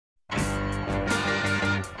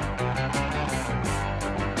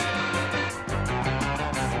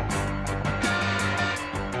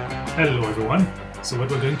Hello everyone! So what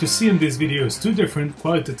we're going to see in this video is two different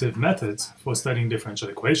qualitative methods for studying differential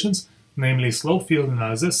equations, namely slope field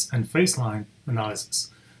analysis and phase line analysis.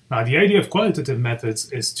 Now the idea of qualitative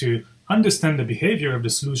methods is to understand the behavior of the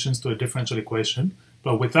solutions to a differential equation,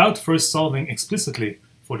 but without first solving explicitly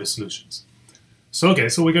for the solutions. So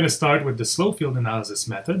we're going to start with the slope field analysis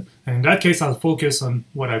method, and in that case I'll focus on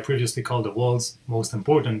what I previously called the world's most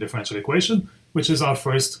important differential equation, which is our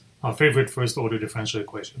favorite first-order differential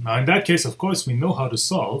equation. Now in that case, of course, we know how to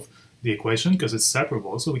solve the equation because it's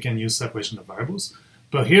separable, so we can use separation of variables.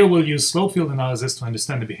 But here we'll use slope field analysis to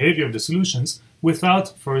understand the behavior of the solutions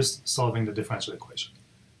without first solving the differential equation.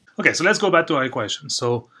 Okay, so let's go back to our equation.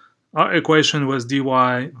 So our equation was dy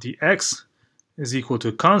dx is equal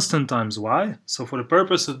to constant times y. So for the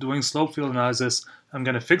purpose of doing slope field analysis, I'm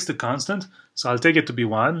going to fix the constant. So I'll take it to be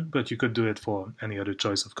 1, but you could do it for any other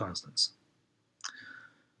choice of constants.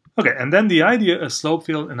 Okay, and then the idea of slope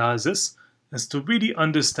field analysis is to really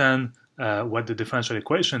understand what the differential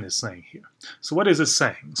equation is saying here. So what is it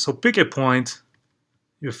saying? So pick a point,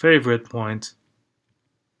 your favorite point,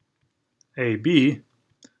 AB,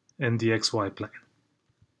 in the xy plane.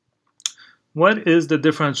 What is the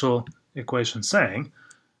differential equation saying?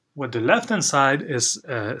 What the left-hand side is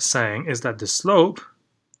saying is that the slope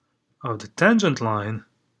of the tangent line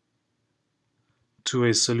to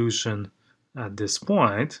a solution at this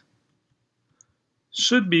point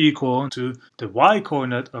should be equal to the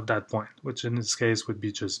y-coordinate of that point, which in this case would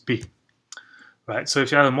be just b. Right? So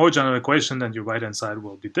if you have a more general equation, then your right-hand side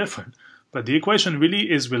will be different. But the equation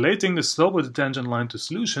really is relating the slope of the tangent line to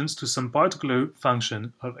solutions to some particular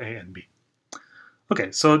function of a and b.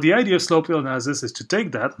 Okay, so the idea of slope field analysis is to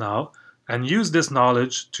take that now and use this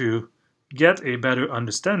knowledge to get a better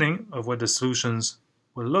understanding of what the solutions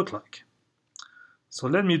will look like. So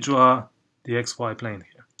let me draw the xy plane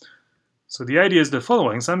here. So the idea is the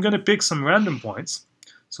following. So I'm going to pick some random points.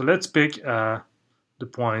 So let's pick the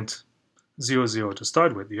point 0, 0 to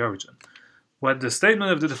start with, the origin. What the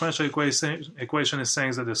statement of the differential equation is saying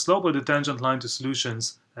is that the slope of the tangent line to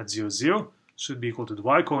solutions at 0, 0 should be equal to the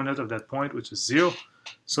y-coordinate of that point, which is 0.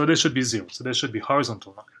 So this should be 0. So there should be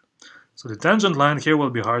horizontal line. So the tangent line here will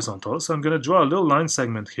be horizontal. So I'm going to draw a little line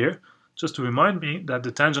segment here just to remind me that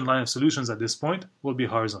the tangent line of solutions at this point will be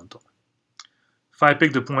horizontal. If I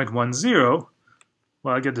pick the point 1, 0,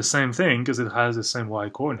 well, I get the same thing because it has the same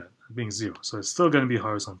y-coordinate, being 0. So it's still going to be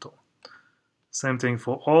horizontal. Same thing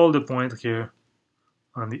for all the points here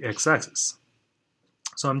on the x-axis.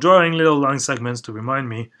 So I'm drawing little line segments to remind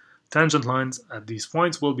me tangent lines at these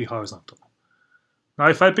points will be horizontal. Now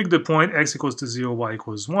if I pick the point x equals to 0, y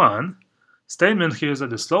equals 1, statement here is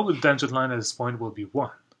that the slope of the tangent line at this point will be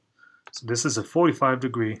 1. So this is a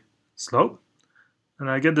 45-degree slope. And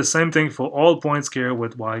I get the same thing for all points here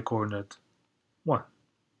with y-coordinate 1.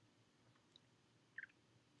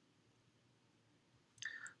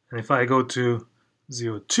 And if I go to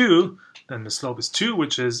 0, 2, then the slope is 2,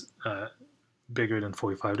 which is bigger than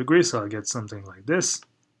 45 degrees, so I get something like this.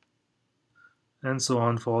 And so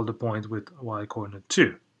on for all the points with y-coordinate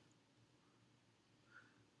 2.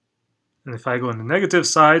 And if I go on the negative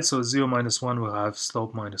side, so 0 minus 1 will have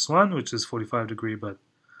slope minus 1, which is 45 degrees but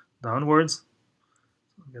downwards.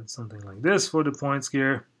 Get something like this for the points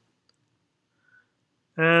here,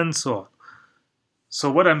 and so on.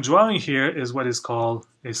 So what I'm drawing here is what is called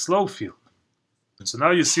a slope field. And so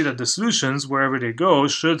now you see that the solutions, wherever they go,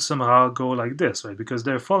 should somehow go like this, right? Because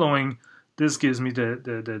they're following, this gives me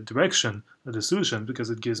the direction of the solution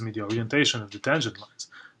because it gives me the orientation of the tangent lines.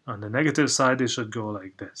 On the negative side, they should go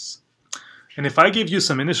like this. And if I give you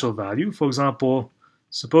some initial value, for example,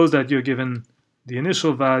 suppose that you're given the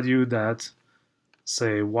initial value that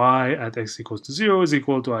say y at x equals to 0 is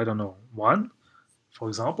equal to, I don't know, 1, for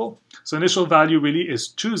example. So initial value really is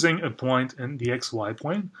choosing a point in the xy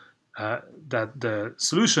plane that the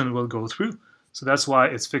solution will go through. So that's why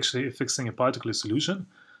it's fixing a particular solution.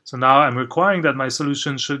 So now I'm requiring that my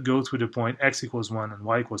solution should go through the point x equals 1 and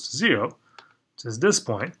y equals to 0, which is this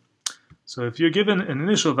point. So if you're given an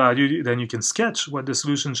initial value, then you can sketch what the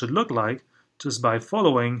solution should look like just by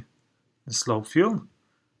following the slope field.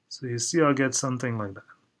 So you see I'll get something like that.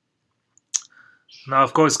 Now,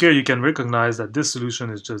 of course, here you can recognize that this solution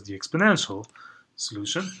is just the exponential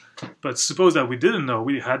solution. But suppose that we didn't know,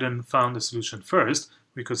 we hadn't found the solution first,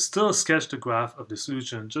 we could still sketch the graph of the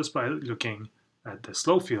solution just by looking at the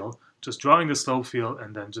slope field, just drawing the slope field,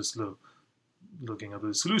 and then just looking at what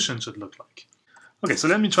the solution should look like. Okay, so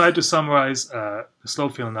let me try to summarize the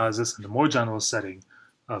slope field analysis in the more general setting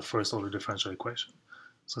of first-order differential equation.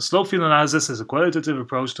 So slope field analysis is a qualitative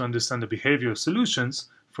approach to understand the behavior of solutions,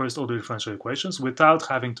 first-order differential equations, without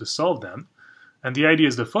having to solve them. And the idea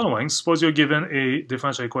is the following. Suppose you're given a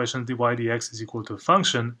differential equation dy dx is equal to a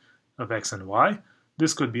function of x and y.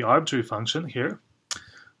 This could be arbitrary function here.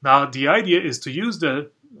 Now the idea is to use to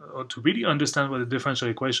really understand what the differential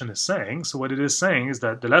equation is saying. So what it is saying is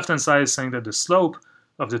that the left-hand side is saying that the slope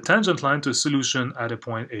of the tangent line to a solution at a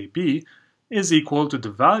point AB is equal to the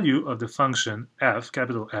value of the function f,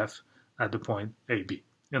 capital F, at the point AB.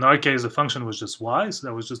 In our case, the function was just y, so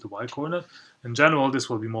that was just the y-coordinate. In general, this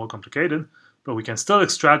will be more complicated, but we can still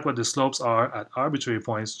extract what the slopes are at arbitrary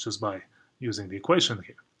points just by using the equation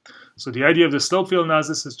here. So the idea of the slope field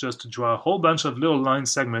analysis is just to draw a whole bunch of little line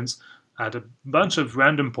segments at a bunch of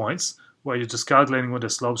random points where you're just calculating what the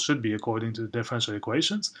slopes should be according to the differential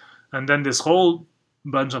equations. And then this whole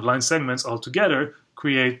bunch of line segments all together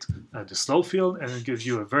create the slope field, and it gives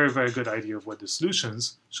you a very, very good idea of what the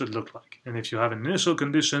solutions should look like. And if you have an initial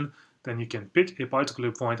condition, then you can pick a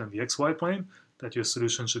particular point on the xy plane that your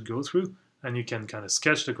solution should go through, and you can kind of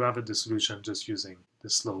sketch the graph of the solution just using the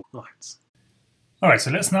slope lines. All right, so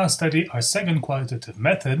let's now study our second qualitative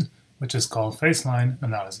method, which is called phase-line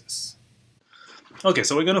analysis. Okay,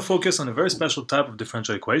 so we're going to focus on a very special type of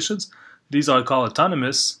differential equations. These are called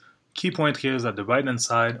autonomous. Key point here is that the right-hand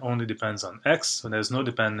side only depends on x, so there's no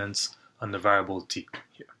dependence on the variable t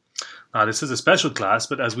here. Now, this is a special class,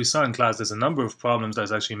 but as we saw in class, there's a number of problems.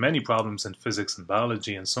 There's actually many problems in physics and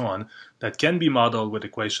biology and so on that can be modeled with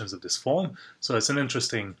equations of this form, so it's an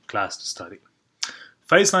interesting class to study.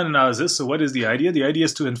 Phase-line analysis, so what is the idea? The idea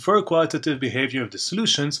is to infer qualitative behavior of the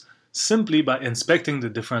solutions simply by inspecting the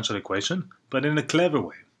differential equation, but in a clever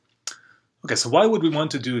way. Okay, so why would we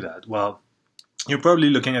want to do that? Well, you're probably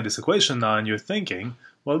looking at this equation now and you're thinking,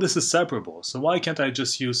 well, this is separable, so why can't I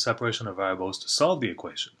just use separation of variables to solve the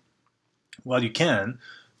equation? Well, you can,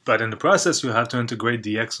 but in the process you have to integrate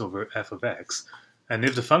dx over f of x, and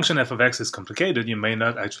if the function f of x is complicated, you may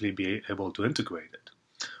not actually be able to integrate it.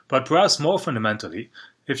 But perhaps more fundamentally,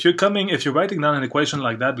 if you're writing down an equation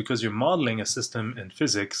like that because you're modeling a system in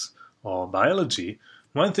physics or biology,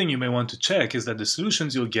 one thing you may want to check is that the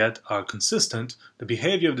solutions you'll get are consistent, the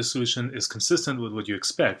behavior of the solution is consistent with what you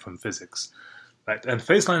expect from physics. Right? And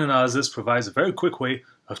phase-line analysis provides a very quick way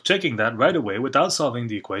of checking that right away without solving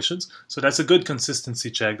the equations, so that's a good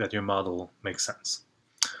consistency check that your model makes sense.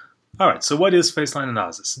 Alright, so what is phase-line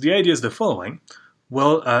analysis? The idea is the following.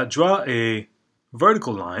 We'll draw a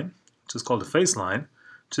vertical line, which is called the phase line,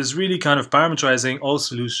 which is really kind of parameterizing all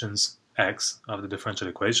solutions x of the differential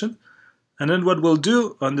equation. And then what we'll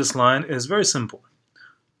do on this line is very simple.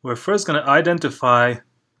 We're first going to identify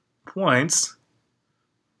points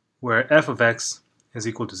where f of x is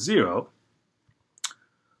equal to 0.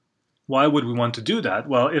 Why would we want to do that?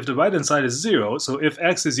 Well, if the right-hand side is 0, so if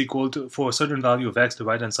x is equal to, for a certain value of x, the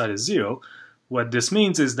right-hand side is 0, what this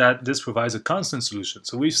means is that this provides a constant solution.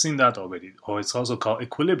 So we've seen that already, or it's also called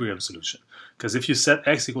equilibrium solution. Because if you set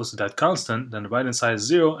x equals to that constant, then the right-hand side is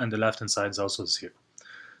 0 and the left-hand side is also 0.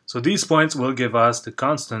 So these points will give us the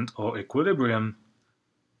constant or equilibrium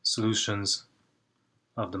solutions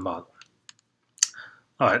of the model.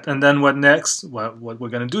 All right, and then what next? What we're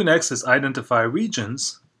going to do next is identify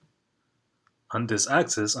regions on this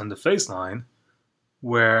axis, on the phase line,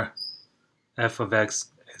 where f of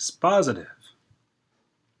x is positive.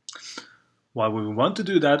 Why would we want to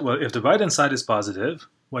do that? Well, if the right-hand side is positive,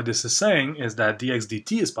 what this is saying is that dx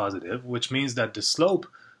dt is positive, which means that the slope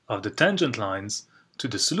of the tangent lines to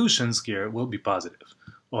the solutions here will be positive.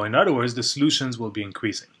 Or in other words, the solutions will be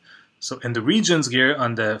increasing. So in the regions here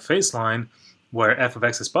on the phase line where f of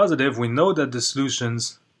x is positive, we know that the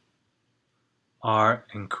solutions are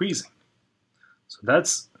increasing. So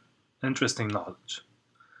that's interesting knowledge.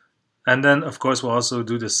 And then, of course, we'll also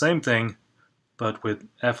do the same thing, but with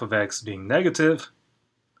f of x being negative,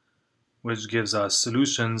 which gives us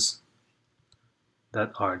solutions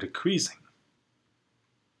that are decreasing.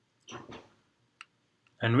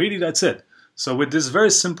 And really, that's it. So with this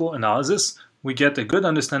very simple analysis, we get a good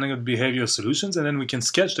understanding of the behavior of solutions, and then we can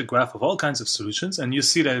sketch the graph of all kinds of solutions, and you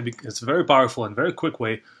see that it's a very powerful and very quick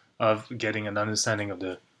way of getting an understanding of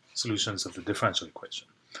the solutions of the differential equation.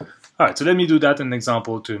 All right, so let me do that in an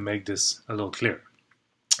example to make this a little clearer.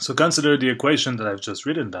 So consider the equation that I've just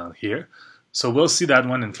written down here. So we'll see that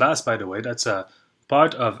one in class, by the way. That's a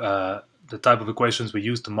part of the type of equations we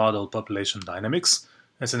use to model population dynamics.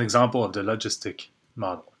 It's an example of the logistic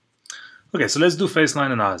model. Okay, so let's do phase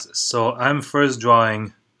line analysis. So I'm first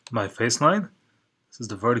drawing my phase line. This is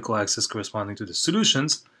the vertical axis corresponding to the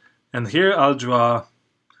solutions. And here I'll draw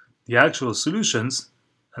the actual solutions.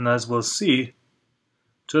 And as we'll see,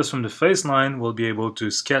 just from the phase line, we'll be able to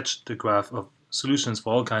sketch the graph of solutions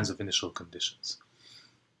for all kinds of initial conditions.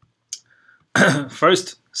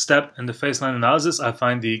 first step in the phase line analysis, I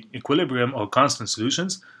find the equilibrium or constant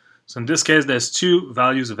solutions. So in this case, there's two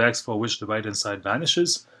values of x for which the right-hand side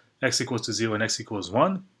vanishes, x equals to 0 and x equals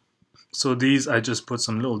 1. So these, I just put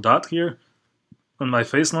some little dot here on my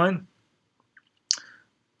phase line.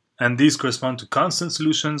 And these correspond to constant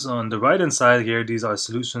solutions. On the right-hand side here, these are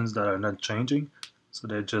solutions that are not changing. So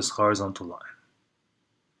they're just horizontal line.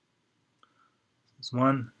 This is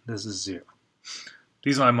 1, this is 0.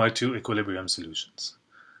 These are my two equilibrium solutions.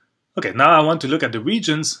 Okay, now I want to look at the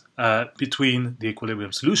regions between the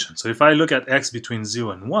equilibrium solutions. So if I look at x between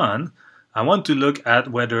 0 and 1, I want to look at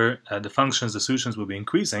whether the solutions will be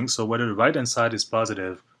increasing, so whether the right-hand side is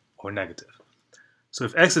positive or negative. So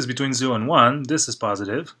if x is between 0 and 1, this is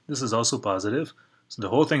positive, this is also positive, so the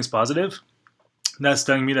whole thing is positive. That's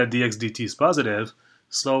telling me that dx dt is positive,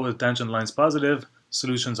 slope with tangent line is positive,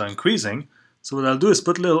 solutions are increasing. So what I'll do is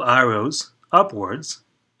put little arrows upwards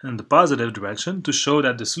in the positive direction to show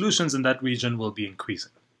that the solutions in that region will be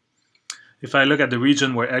increasing. If I look at the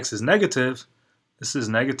region where x is negative, this is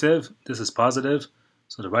negative, this is positive,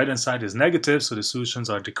 so the right-hand side is negative, so the solutions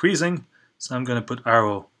are decreasing, so I'm going to put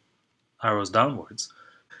arrows downwards.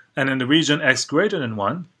 And in the region x greater than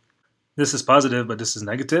 1, this is positive, but this is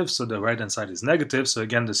negative, so the right-hand side is negative, so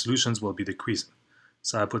again the solutions will be decreasing.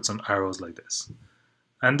 So I put some arrows like this.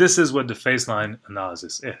 And this is what the phase line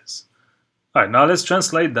analysis is. Alright, now let's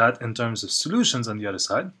translate that in terms of solutions on the other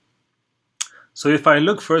side. So if I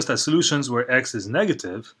look first at solutions where x is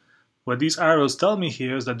negative, what these arrows tell me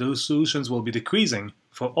here is that those solutions will be decreasing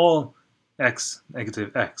for all x,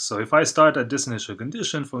 negative x. So if I start at this initial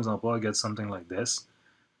condition, for example, I get something like this.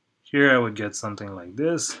 Here I would get something like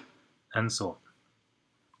this, and so on.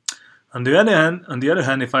 On the other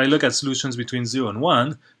hand, if I look at solutions between 0 and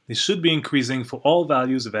 1, they should be increasing for all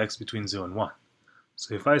values of x between 0 and 1.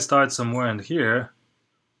 So if I start somewhere in here,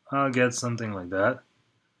 I'll get something like that.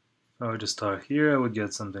 If I were to start here, I would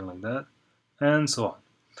get something like that, and so on.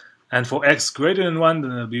 And for x greater than 1,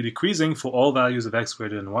 then it'll be decreasing for all values of x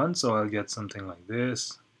greater than 1, so I'll get something like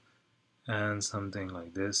this, and something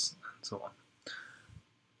like this, and so on.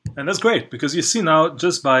 And that's great, because you see now,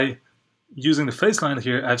 just by using the phase line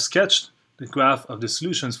here, I've sketched the graph of the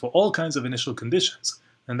solutions for all kinds of initial conditions.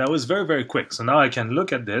 And that was very, very quick. So now I can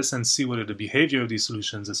look at this and see whether the behavior of these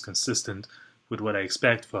solutions is consistent with what I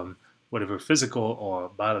expect from whatever physical or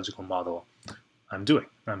biological model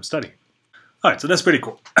I'm studying. All right, so that's pretty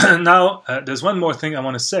cool. Now, there's one more thing I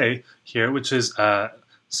want to say here, which is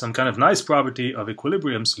some kind of nice property of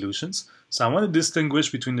equilibrium solutions. So I want to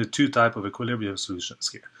distinguish between the two types of equilibrium solutions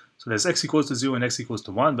here. So there's x equals to 0 and x equals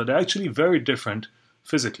to 1, but they're actually very different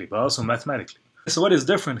physically, but also mathematically. So what is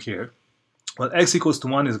different here? Well, x equals to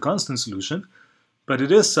 1 is a constant solution, but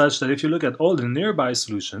it is such that if you look at all the nearby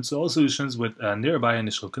solutions, so all solutions with nearby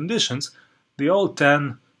initial conditions, they all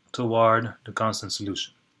tend toward the constant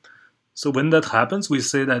solution. So when that happens, we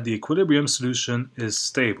say that the equilibrium solution is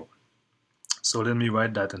stable. So let me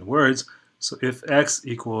write that in words. So if x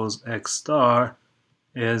equals x star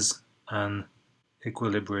is an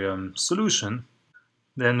equilibrium solution,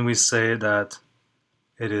 then we say that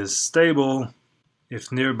it is stable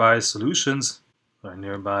if nearby solutions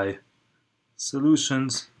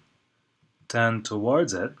tend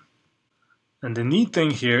towards it. And the neat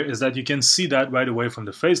thing here is that you can see that right away from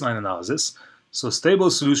the phase line analysis. So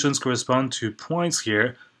stable solutions correspond to points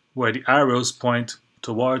here where the arrows point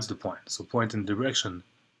towards the point, so point in the direction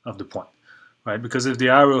of the point, right? Because if the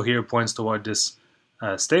arrow here points toward this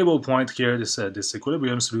stable point here, this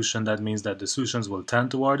equilibrium solution, that means that the solutions will tend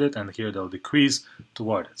toward it, and here they'll decrease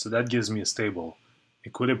toward it. So that gives me a stable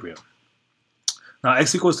equilibrium. Now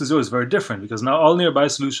x equals to 0 is very different, because now all nearby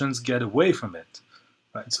solutions get away from it,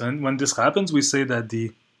 right? So when this happens, we say that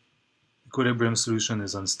the equilibrium solution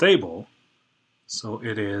is unstable. So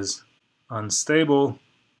it is unstable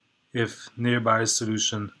if nearby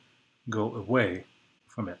solution go away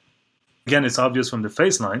from it. Again, it's obvious from the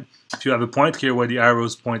phase line. If you have a point here where the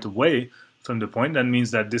arrows point away from the point, that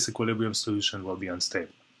means that this equilibrium solution will be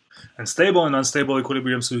unstable. And stable and unstable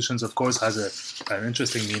equilibrium solutions, of course, has an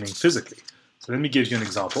interesting meaning physically. So let me give you an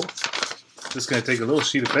example. I'm just going to take a little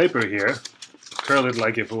sheet of paper here, curl it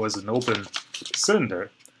like if it was an open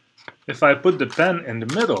cylinder. If I put the pen in the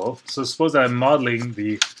middle, so suppose I'm modeling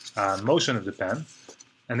the motion of the pen,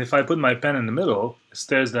 and if I put my pen in the middle, it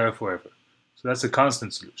stays there forever. So that's a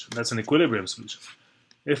constant solution. That's an equilibrium solution.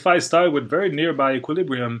 If I start with very nearby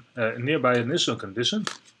initial condition,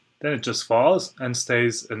 then it just falls and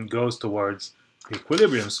stays and goes towards the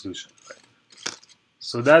equilibrium solution.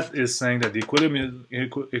 So that is saying that the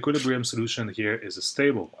equilibrium solution here is a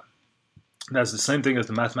stable one. That's the same thing as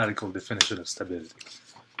the mathematical definition of stability.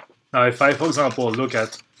 Now, if I, for example, look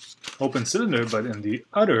at open cylinder, but in the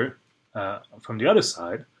other, from the other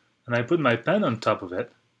side, and I put my pen on top of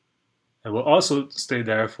it, it will also stay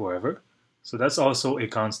there forever. So that's also a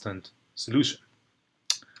constant solution.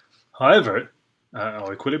 However,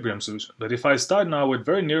 or equilibrium solution. But if I start now with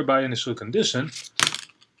very nearby initial condition,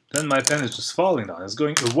 then my pen is just falling down. It's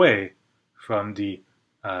going away from the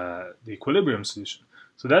equilibrium solution.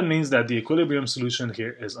 So that means that the equilibrium solution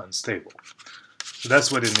here is unstable. So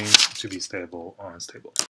that's what it means to be stable or unstable.